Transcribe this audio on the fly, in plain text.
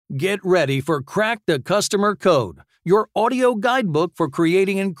Get ready for Crack the Customer Code, your audio guidebook for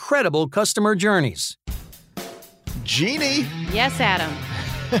creating incredible customer journeys. Jeannie. Yes, Adam.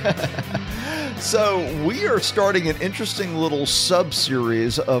 So we are starting an interesting little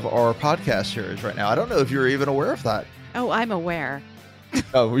sub-series of our podcast series right now. I don't know if you're even aware of that. Oh, I'm aware.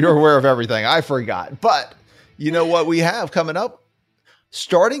 Oh, you're aware of everything. I forgot. But you know what we have coming up?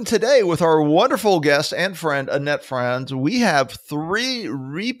 Starting today with our wonderful guest and friend, Annette Franz, we have 3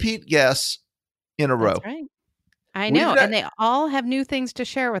 repeat guests in a row. That's right. I know. And they all have new things to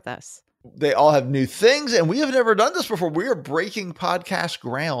share with us. They all have new things, and we have never done this before. We are breaking podcast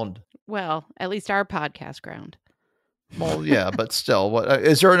ground. Well, at least our podcast ground. Well, yeah, but still, what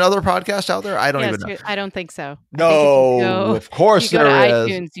is there another podcast out there? I don't even know. I don't think so. No, of course there is.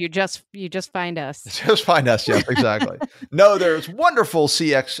 iTunes, you just find us. Just find us, yeah, exactly. No, there's wonderful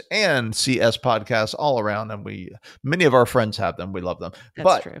CX and CS podcasts all around, and many of our friends have them. We love them.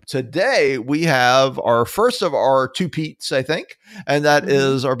 That's true. Today we have our first of our 2 Pete's, I think, and that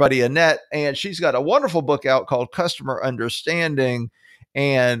is our buddy Annette, and she's got a wonderful book out called Customer Understanding.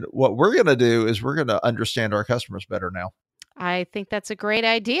 And what we're going to do is we're going to understand our customers better now. I think that's a great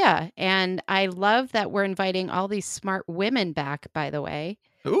idea. And I love that we're inviting all these smart women back, by the way.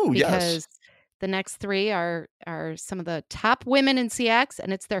 Ooh, because the next 3 are some of the top women in CX,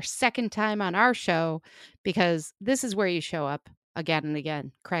 and it's their second time on our show because this is where you show up again and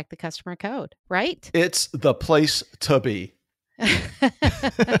again. Crack the customer code, right? It's the place to be.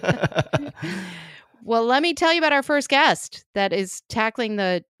 Well, let me tell you about our first guest that is tackling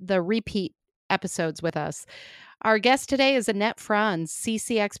the repeat episodes with us. Our guest today is Annette Franz,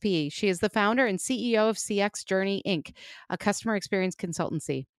 CCXP. She is the founder and CEO of CX Journey, Inc., a customer experience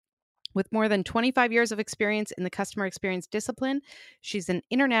consultancy. With more than 25 years of experience in the customer experience discipline, she's an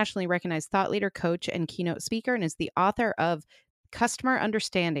internationally recognized thought leader, coach, and keynote speaker, and is the author of Customer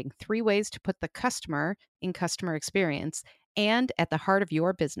Understanding: 3 Ways to Put the Customer in Customer Experience and at the heart of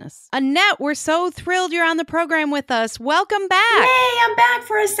your business. Annette, we're so thrilled you're on the program with us. Welcome back. Yay, I'm back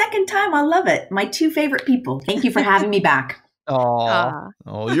for a second time. I love it. My 2 favorite people. Thank you for having me back. Oh,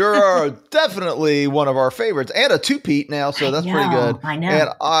 you're definitely one of our favorites, and a 2-Pete now, so that's pretty good. I know. And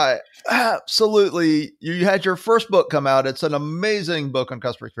I absolutely, you had your first book come out. It's an amazing book on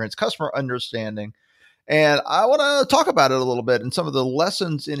customer experience, Customer Understanding. And I want to talk about it a little bit and some of the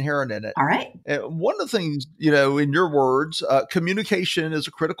lessons inherent in it. All right. And one of the things, in your words, communication is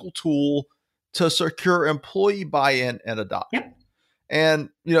a critical tool to secure employee buy-in and adoption. Yep. And,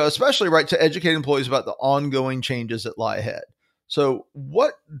 especially to educate employees about the ongoing changes that lie ahead. So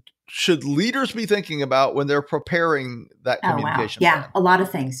what should leaders be thinking about when they're preparing that communication? Yeah, a lot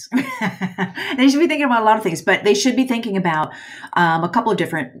of things. They should be thinking about a lot of things, but they should be thinking about a couple of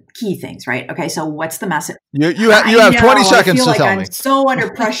different key things, right? Okay, so what's the message? You have 20 seconds to tell me. I'm so under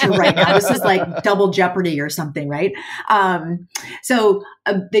pressure right now. This is like double jeopardy or something, right? So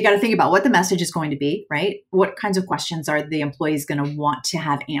they got to think about what the message is going to be, right? What kinds of questions are the employees going to want to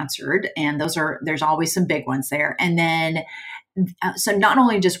have answered? And there's always some big ones there. And then so not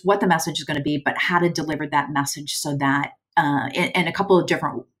only just what the message is going to be, but how to deliver that message so that, and a couple of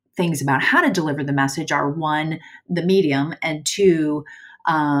different things about how to deliver the message are 1, the medium, and 2,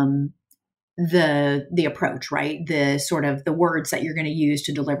 the approach, right? The sort of the words that you're going to use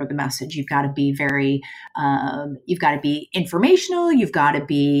to deliver the message. You've got to be you've got to be informational. You've got to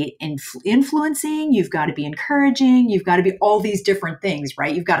be influencing. You've got to be encouraging. You've got to be all these different things,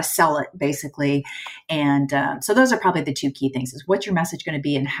 right? You've got to sell it basically. And so those are probably the 2 key things: is what's your message going to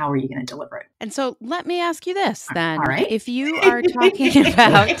be and how are you going to deliver it? And so let me ask you this then. All right. If you are talking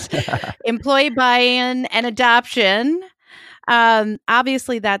about employee buy-in and adoption,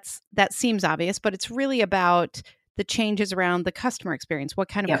 obviously that seems obvious, but it's really about the changes around the customer experience. What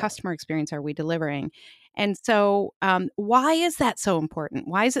kind of customer experience are we delivering? And so why is that so important?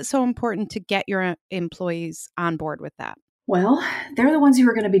 Why is it so important to get your employees on board with that? Well, they're the ones who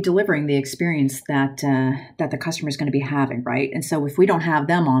are going to be delivering the experience that the customer is going to be having, right? And so if we don't have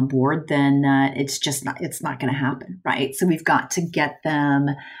them on board, then it's not going to happen, right? So we've got to get them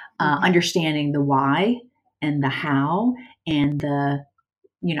understanding the why and the how and the,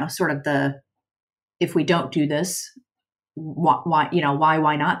 if we don't do this, why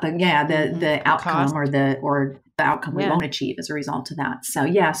not? But the outcome cost. or the outcome we won't achieve as a result of that. So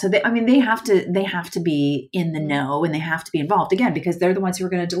they have to be in the know and they have to be involved again, because they're the ones who are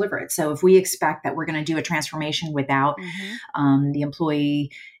going to deliver it. So if we expect that we're going to do a transformation without the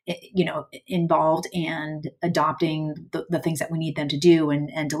employee, involved and adopting the things that we need them to do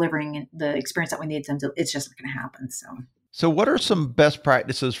and delivering the experience that we need them to, it's just not going to happen. So. So what are some best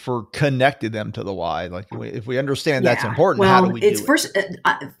practices for connecting them to the why? Like if we understand that's important, how do we do it? First,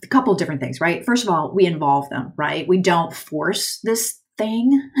 a couple of different things, right? First of all, we involve them, right? We don't force this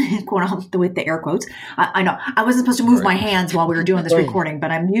thing, quote unquote, with the air quotes. I know I wasn't supposed to move my hands while we were doing this recording,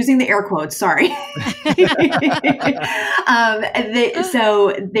 but I'm using the air quotes. Sorry.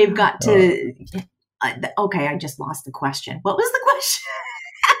 So they've got to, okay, I just lost the question. What was the question?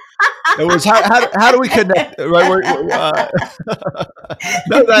 It was how do we connect? Right?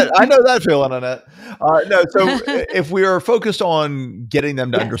 I know that feeling, Annette. No, so if we are focused on getting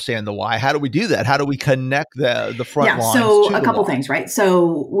them to understand the why, how do we do that? How do we connect the front lines? So a couple things, right?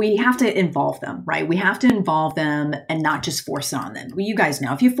 So we have to involve them, right? We have to involve them and not just force it on them. Well, you guys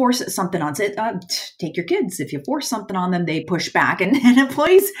know if you force something on take your kids. If you force something on them, they push back, and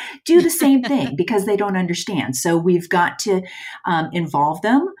employees do the same thing because they don't understand. So we've got to involve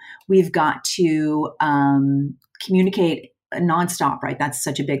them. We've got to communicate nonstop, right? That's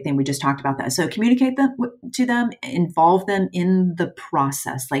such a big thing. We just talked about that. So communicate to them, involve them in the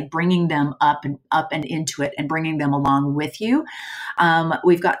process, like bringing them up and into it and bringing them along with you.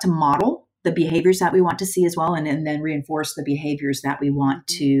 We've got to model the behaviors that we want to see as well, and then reinforce the behaviors that we want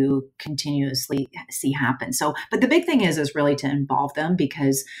to continuously see happen. So, but the big thing is really to involve them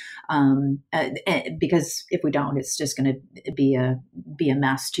because if we don't, it's just going to be a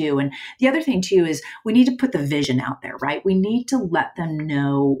mess too. And the other thing too is we need to put the vision out there, right? We need to let them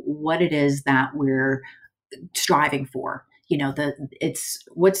know what it is that we're striving for.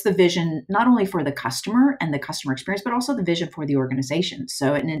 What's the vision, not only for the customer and the customer experience, but also the vision for the organization.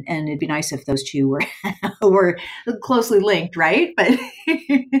 So, and it'd be nice if those two were closely linked, right? But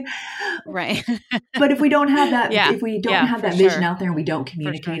right. But if we don't have that, if we don't have that vision out there and we don't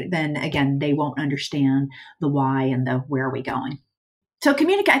communicate it, then again, they won't understand the why and the where are we going. So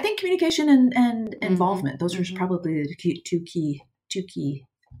I think communication and involvement, those are probably the two key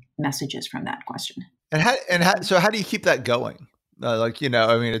messages from that question. So how do you keep that going?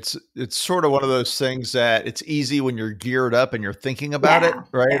 It's sort of one of those things that it's easy when you're geared up and you're thinking about it,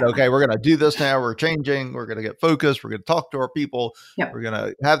 right? Yeah. Okay, we're going to do this now. We're changing. We're going to get focused. We're going to talk to our people. Yep. We're going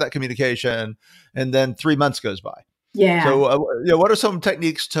to have that communication. And then 3 months goes by. Yeah. So, what are some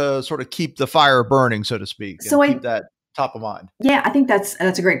techniques to sort of keep the fire burning, so to speak, and keep that top of mind? Yeah, I think that's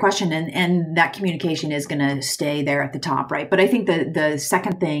a great question. And that communication is going to stay there at the top, right? But I think the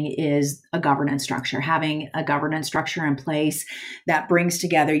second thing is a governance structure, having a governance structure in place that brings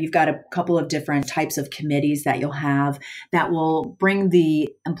together, you've got a couple of different types of committees that you'll have that will bring the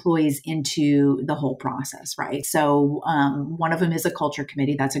employees into the whole process, right? So one of them is a culture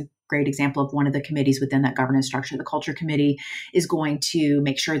committee. That's a great example of one of the committees within that governance structure. The culture committee is going to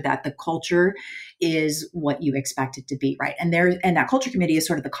make sure that the culture is what you expect it to be, right? And that culture committee is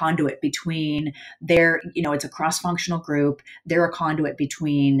sort of the conduit between it's a cross-functional group. They're a conduit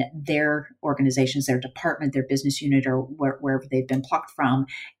between their organizations, their department, their business unit, or wherever they've been plucked from,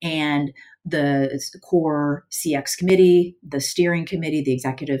 and the core CX committee, the steering committee, the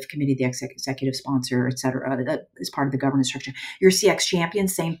executive committee, the executive sponsor, et cetera, that is part of the governance structure. Your CX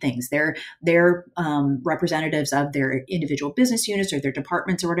champions, same things. They're representatives of their individual business units or their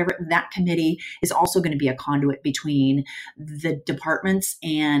departments or whatever. That committee is also going to be a conduit between the departments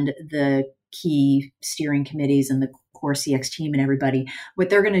and the key steering committees and the core CX team and everybody.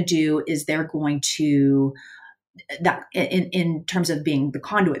 What they're going to do is they're going to that in terms of being the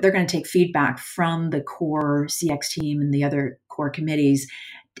conduit, they're going to take feedback from the core CX team and the other core committees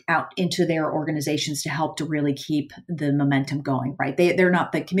out into their organizations to help to really keep the momentum going, right? They're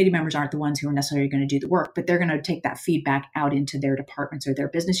not, the committee members aren't the ones who are necessarily going to do the work, but they're going to take that feedback out into their departments or their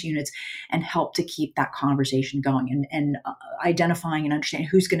business units and help to keep that conversation going and identifying and understanding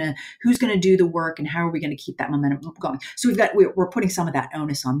who's going to do the work and how are we going to keep that momentum going. So we're putting some of that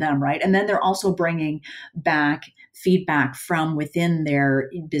onus on them, right? And then they're also bringing back feedback from within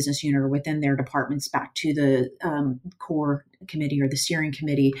their business unit or within their departments back to the core committee or the steering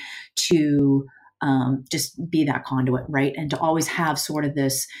committee to just be that conduit, right? And to always have sort of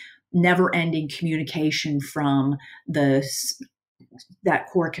this never-ending communication from that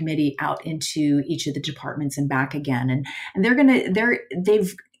core committee out into each of the departments and back again. And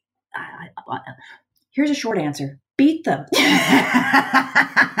here's a short answer. Beat them.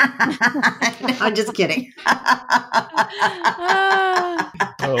 I'm just kidding.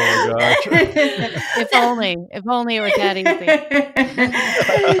 Oh my gosh. If only it were that easy.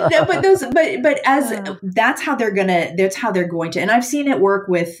 No, that's how they're going to, and I've seen it work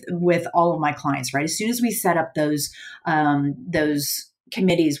with all of my clients, right? As soon as we set up those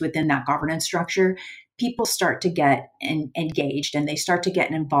committees within that governance structure, people start to get engaged and they start to get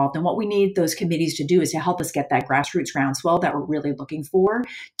involved. And what we need those committees to do is to help us get that grassroots groundswell that we're really looking for,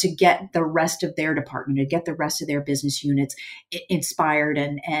 to get the rest of their department, to get the rest of their business units inspired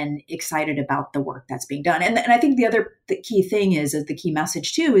and excited about the work that's being done. And I think the key thing is the key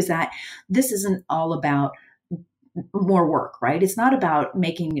message too, is that this isn't all about more work, right? It's not about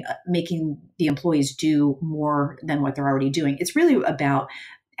making the employees do more than what they're already doing. It's really about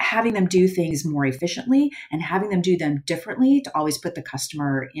having them do things more efficiently and having them do them differently to always put the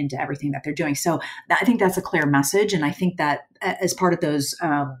customer into everything that they're doing. So I think that's a clear message. And I think that as part of those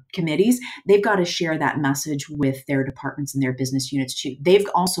committees, they've got to share that message with their departments and their business units too. They've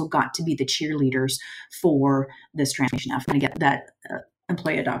also got to be the cheerleaders for this transformation effort and get that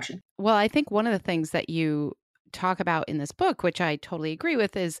employee adoption. Well, I think one of the things that you talk about in this book, which I totally agree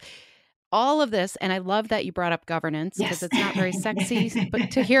with, is all of this. And I love that you brought up governance because it's not very sexy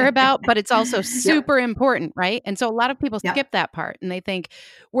but to hear about, but it's also super important, right? And so a lot of people skip that part and they think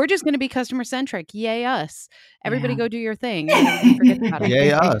we're just going to be customer centric. Yay us. Everybody go do your thing. And forget about it.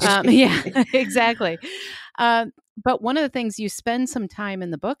 Yay us. Yeah, exactly. But one of the things you spend some time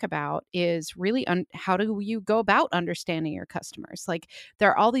in the book about is really how do you go about understanding your customers? Like there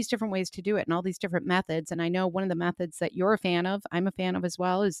are all these different ways to do it and all these different methods. And I know one of the methods that you're a fan of, I'm a fan of as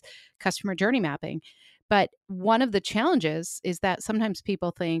well, is customer journey mapping. But one of the challenges is that sometimes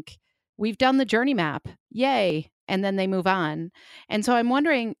people think we've done the journey map, yay, and then they move on. And so I'm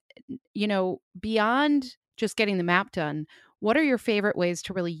wondering, beyond just getting the map done, what are your favorite ways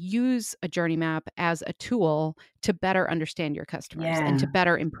to really use a journey map as a tool to better understand your customers and to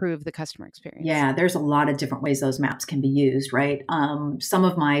better improve the customer experience? Yeah, there's a lot of different ways those maps can be used, right? Some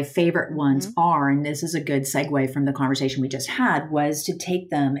of my favorite ones are, and this is a good segue from the conversation we just had, was to take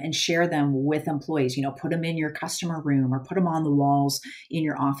them and share them with employees, put them in your customer room or put them on the walls in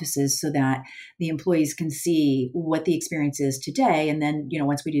your offices so that the employees can see what the experience is today. And then,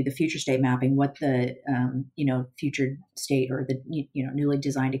 once we do the future state mapping, what the, future state or the, newly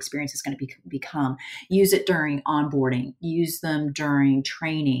designed experience is going to become. Use it during onboarding, use them during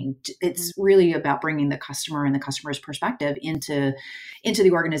training. It's really about bringing the customer and the customer's perspective into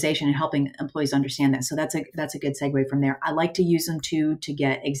the organization and helping employees understand that. So that's a good segue from there. I like to use them too to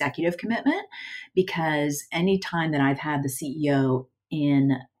get executive commitment, because anytime that I've had the CEO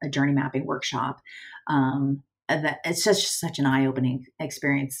in a journey mapping workshop, that it's just such an eye-opening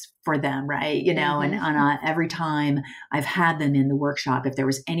experience for them, right? And every time I've had them in the workshop, if there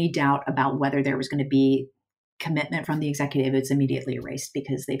was any doubt about whether there was going to be commitment from the executive, it's immediately erased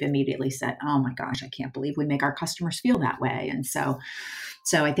because they've immediately said, oh my gosh, I can't believe we make our customers feel that way. And so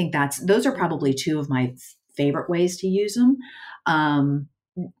I think those are probably two of my favorite ways to use them. And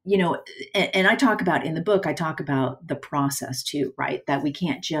I talk about in the book, I talk about the process too, right? That we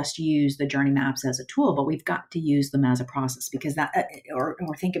can't just use the journey maps as a tool, but we've got to use them as a process, because or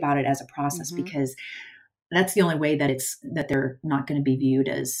think about it as a process, because that's the only way that they're not going to be viewed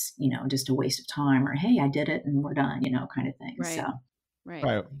as, just a waste of time or, hey, I did it and we're done, kind of thing. Right. So.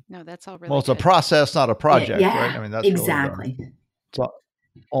 Right. No, that's all really Well, it's good. a process, not a project, right? I mean, that's exactly. Really it's an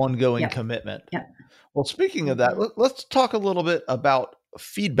ongoing commitment. Yep. Well, speaking of that, let's talk a little bit about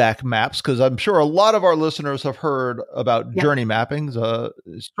feedback maps, because I'm sure a lot of our listeners have heard about journey mappings.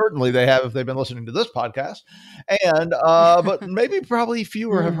 Certainly they have if they've been listening to this podcast, and but maybe probably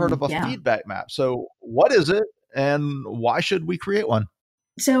fewer have heard of a feedback map. So what is it and why should we create one?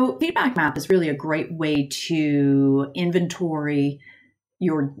 So feedback map is really a great way to inventory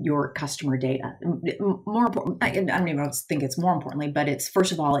your customer data. More important, I don't even think it's more importantly, but it's,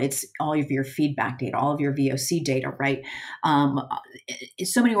 first of all, it's all of your feedback data, all of your VOC data, right?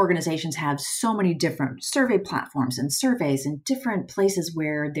 So many organizations have so many different survey platforms and surveys and different places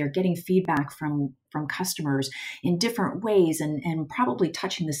where they're getting feedback from customers in different ways and probably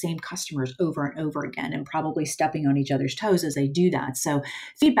touching the same customers over and over again and probably stepping on each other's toes as they do that. So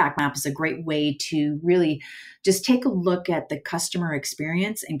feedback map is a great way to really just take a look at the customer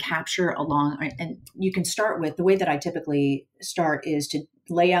experience and capture along. And you can start with, the way that I typically start is to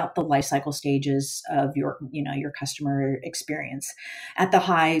lay out the life cycle stages of your customer experience at the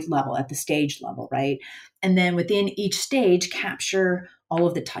high level, at the stage level, right? And then within each stage, capture all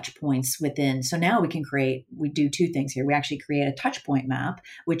of the touch points within. So now we do two things here. We actually create a touch point map,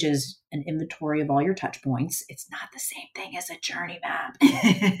 which is an inventory of all your touch points. It's not the same thing as a journey map.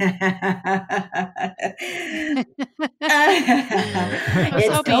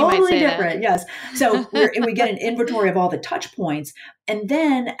 It's totally different. Yes. So we get an inventory of all the touch points. And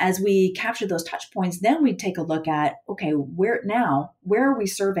then as we capture those touch points, then we take a look at, okay, where now where are we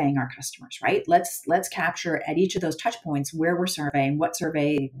surveying our customers, right? Let's capture at each of those touch points where we're surveying, what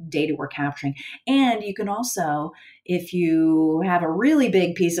survey data we're capturing. And you can also, if you have a really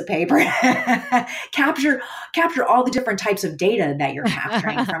big piece of paper, capture all the different types of data that you're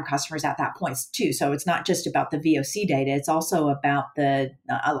capturing from customers at that point too. So it's not just about the VOC data. It's also about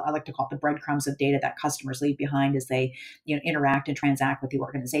I like to call it the breadcrumbs of data that customers leave behind as they, interact and transact with the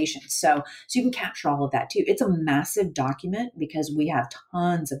organization. So you can capture all of that too. It's a massive document because we have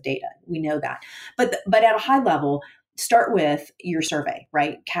tons of data. We know that. But at a high level, start with your survey,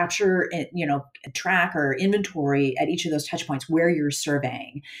 right? Capture, track or inventory at each of those touch points where you're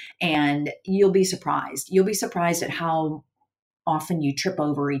surveying. And you'll be surprised. You'll be surprised at how often you trip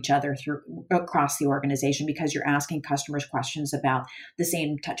over each other across the organization because you're asking customers questions about the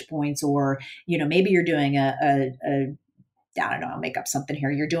same touch points, or, maybe you're doing I don't know, I'll make up something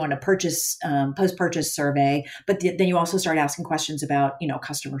here. You're doing a post-purchase survey, but then you also start asking questions about,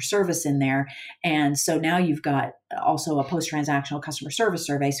 customer service in there. And so now you've got also a post-transactional customer service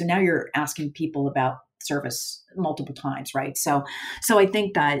survey. So now you're asking people about service multiple times, right? So I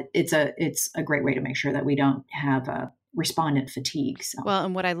think that it's a great way to make sure that we don't have respondent fatigue. So. Well,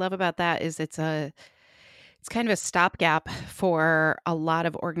 and what I love about that is it's kind of a stopgap for a lot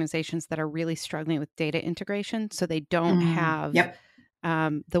of organizations that are really struggling with data integration. So they don't have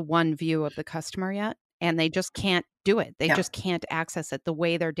the one view of the customer yet, and they just can't do it. They just can't access it the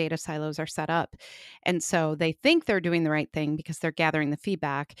way their data silos are set up. And so they think they're doing the right thing because they're gathering the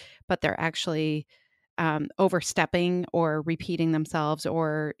feedback, but they're actually overstepping or repeating themselves,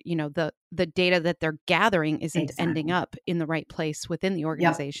 or the data that they're gathering isn't ending up in the right place within the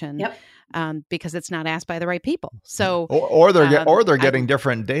organization because it's not asked by the right people. So or they're getting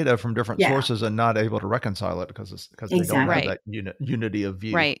different data from different sources and not able to reconcile it because they don't have that unity of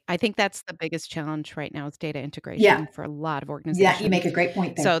view. Right. I think that's the biggest challenge right now is data integration for a lot of organizations. Yeah, you make a great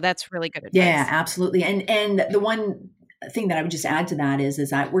point there. So that's really good advice. Yeah, absolutely. And the one thing that I would just add to that is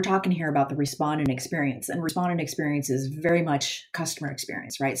that we're talking here about the respondent experience, and respondent experience is very much customer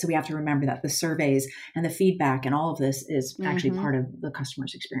experience, right? So we have to remember that the surveys and the feedback and all of this is actually part of the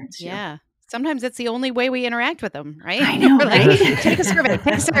customer's experience here. Yeah. Sometimes it's the only way we interact with them, right? I know, right? Take a survey.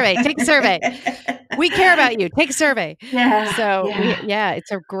 We care about you. Take a survey. Yeah. So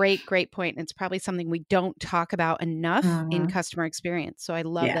it's a great point. And it's probably something we don't talk about enough in customer experience. So I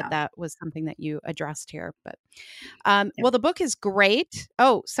love that was something that you addressed here. But well, the book is great.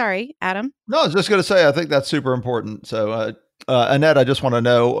 Oh, sorry, Adam. No, I was just going to say, I think that's super important. So, Annette, I just want to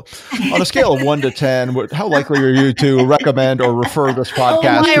know, on a scale of 1 to 10, how likely are you to recommend or refer this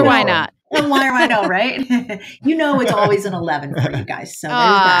podcast? Why or why not? I know, right? It's always an 11 for you guys. So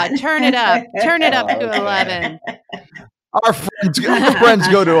turn it up to 11. Our friends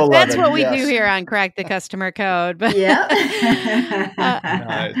go to 11. That's what we do here on Crack the Customer Code. But nice.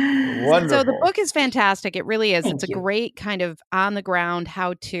 Wonderful. So the book is fantastic. It really is. It's a great kind of on the ground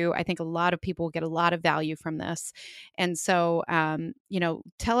how to. I think a lot of people get a lot of value from this. And so,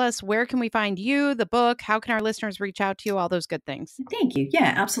 tell us, where can we find you, the book? How can our listeners reach out to you? All those good things. Thank you.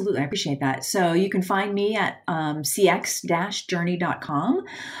 Yeah, absolutely. I appreciate that. So you can find me at cx-journey.com.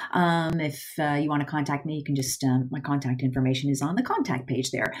 If you want to contact me, you can just, my contact information is on the contact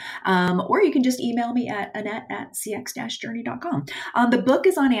page there. Or you can just email me at annette@cx-journey.com. The book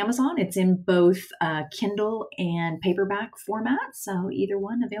is on Amazon. It's in both Kindle and paperback format. So either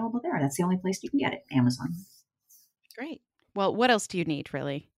one available there. That's the only place you can get it, Amazon. Great. Well, what else do you need,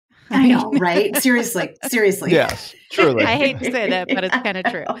 really? I know, right? Seriously. Yes, truly. I hate to say that, but it's kind of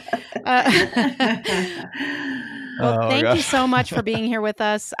true. Well, thank you so much for being here with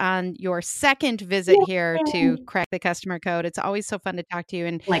us on your second visit here to Crack the Customer Code. It's always so fun to talk to you,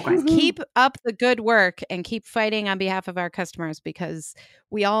 and likewise. Keep up the good work and keep fighting on behalf of our customers, because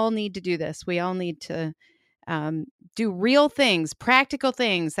we all need to do this. We all need to do real things, practical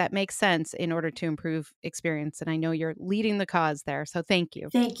things that make sense in order to improve experience. And I know you're leading the cause there. So thank you.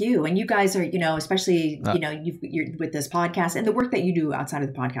 Thank you. And you guys are, especially, you're with this podcast and the work that you do outside of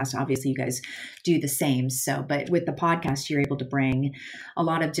the podcast, obviously you guys do the same. So, but with the podcast, you're able to bring a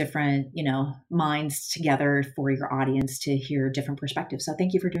lot of different, minds together for your audience to hear different perspectives. So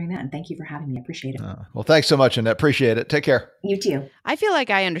thank you for doing that. And thank you for having me. I appreciate it. Well, thanks so much, Annette. Appreciate it. Take care. You too. I feel like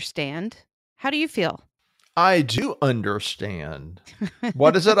I understand. How do you feel? I do understand.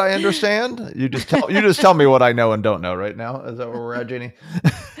 What is it I understand? You just tell me what I know and don't know right now. Is that where we're at, Jeannie?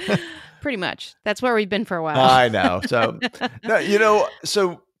 Pretty much. That's where we've been for a while. I know. So,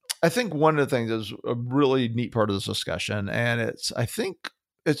 so I think one of the things is a really neat part of this discussion, and I think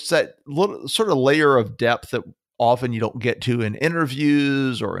it's that little sort of layer of depth that often you don't get to in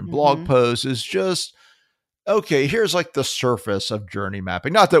interviews or in blog posts, is just okay, here's like the surface of journey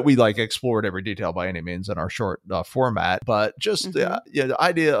mapping. Not that we like explored every detail by any means in our short format, but just the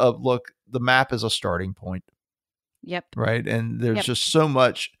idea of, look, the map is a starting point. Yep. Right. And there's just so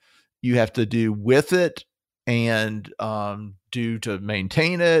much you have to do with it and do to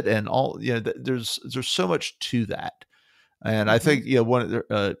maintain it, and all, there's so much to that. And I think,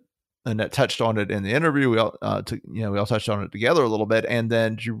 Annette touched on it in the interview. We all touched on it together a little bit, and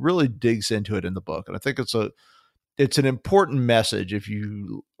then she really digs into it in the book. And I think it's an important message if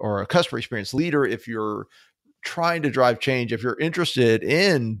you are a customer experience leader, if you're trying to drive change, if you're interested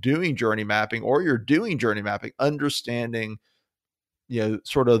in doing journey mapping, or you're doing journey mapping, understanding,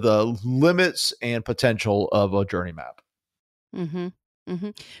 sort of the limits and potential of a journey map. Mm-hmm. Mm-hmm.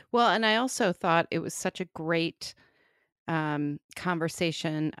 Well, and I also thought it was such a great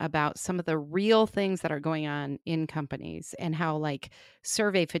conversation about some of the real things that are going on in companies, and how like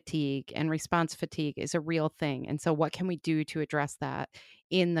survey fatigue and response fatigue is a real thing. And so what can we do to address that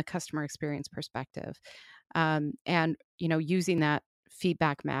in the customer experience perspective? And, using that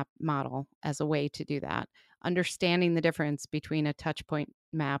feedback map model as a way to do that, understanding the difference between a touch point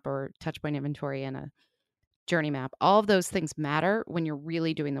map or touch point inventory and a journey map. All of those things matter when you're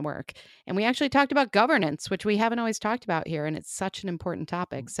really doing the work. And we actually talked about governance, which we haven't always talked about here. And it's such an important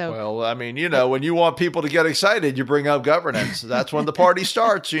topic. So, well, I mean, when you want people to get excited, you bring up governance. That's when the party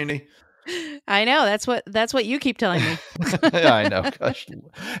starts, Jeannie. I know. That's what you keep telling me. Yeah, I know. Gosh.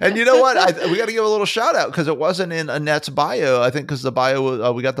 And you know what? We got to give a little shout out, because it wasn't in Annette's bio. I think because the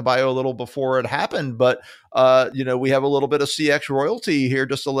bio, we got the bio a little before it happened. But, we have a little bit of CX royalty here,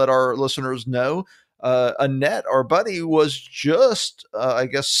 just to let our listeners know. Annette, our buddy, was just,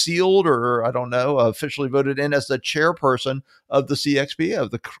 sealed, or I don't know, officially voted in as the chairperson of the CXP, of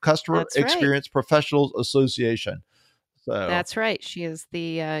the Customer Experience Professionals Association. So that's right. She is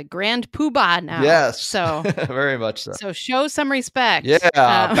the grand poobah now. Yes. So very much so. So show some respect. Yeah.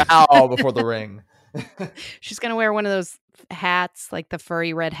 Bow before the ring. She's going to wear one of those hats, like the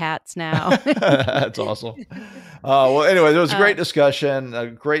furry red hats now. That's awesome. Well, anyway, there was a great discussion, a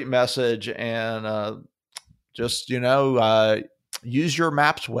great message, and just, use your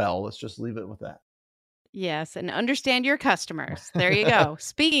maps well. Let's just leave it with that. Yes, and understand your customers. There you go.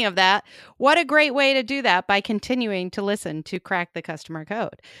 Speaking of that, what a great way to do that by continuing to listen to Crack the Customer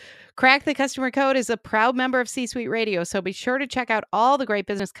Code. Crack the Customer Code is a proud member of C-Suite Radio, so be sure to check out all the great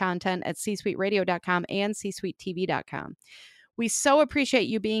business content at csuiteradio.com and csuitetv.com. We so appreciate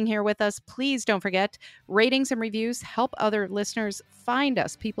you being here with us. Please don't forget, ratings and reviews help other listeners find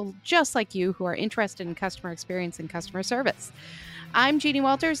us, people just like you who are interested in customer experience and customer service. I'm Jeannie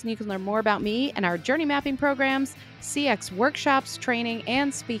Walters, and you can learn more about me and our journey mapping programs, CX workshops, training,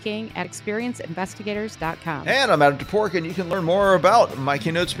 and speaking at experienceinvestigators.com. And I'm Adam Toporek, and you can learn more about my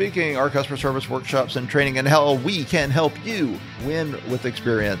keynote speaking, our customer service workshops, and training, and how we can help you win with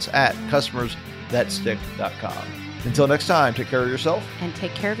experience at customersthatstick.com. Until next time, take care of yourself. And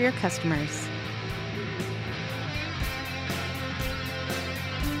take care of your customers.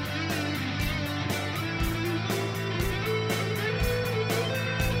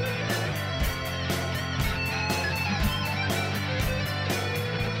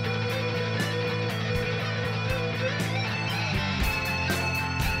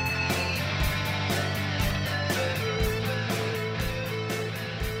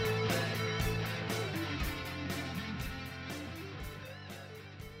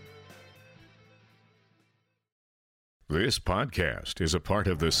 This podcast is a part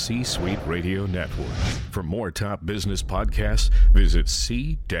of the C-Suite Radio Network. For more top business podcasts, visit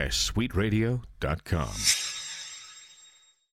c-suiteradio.com.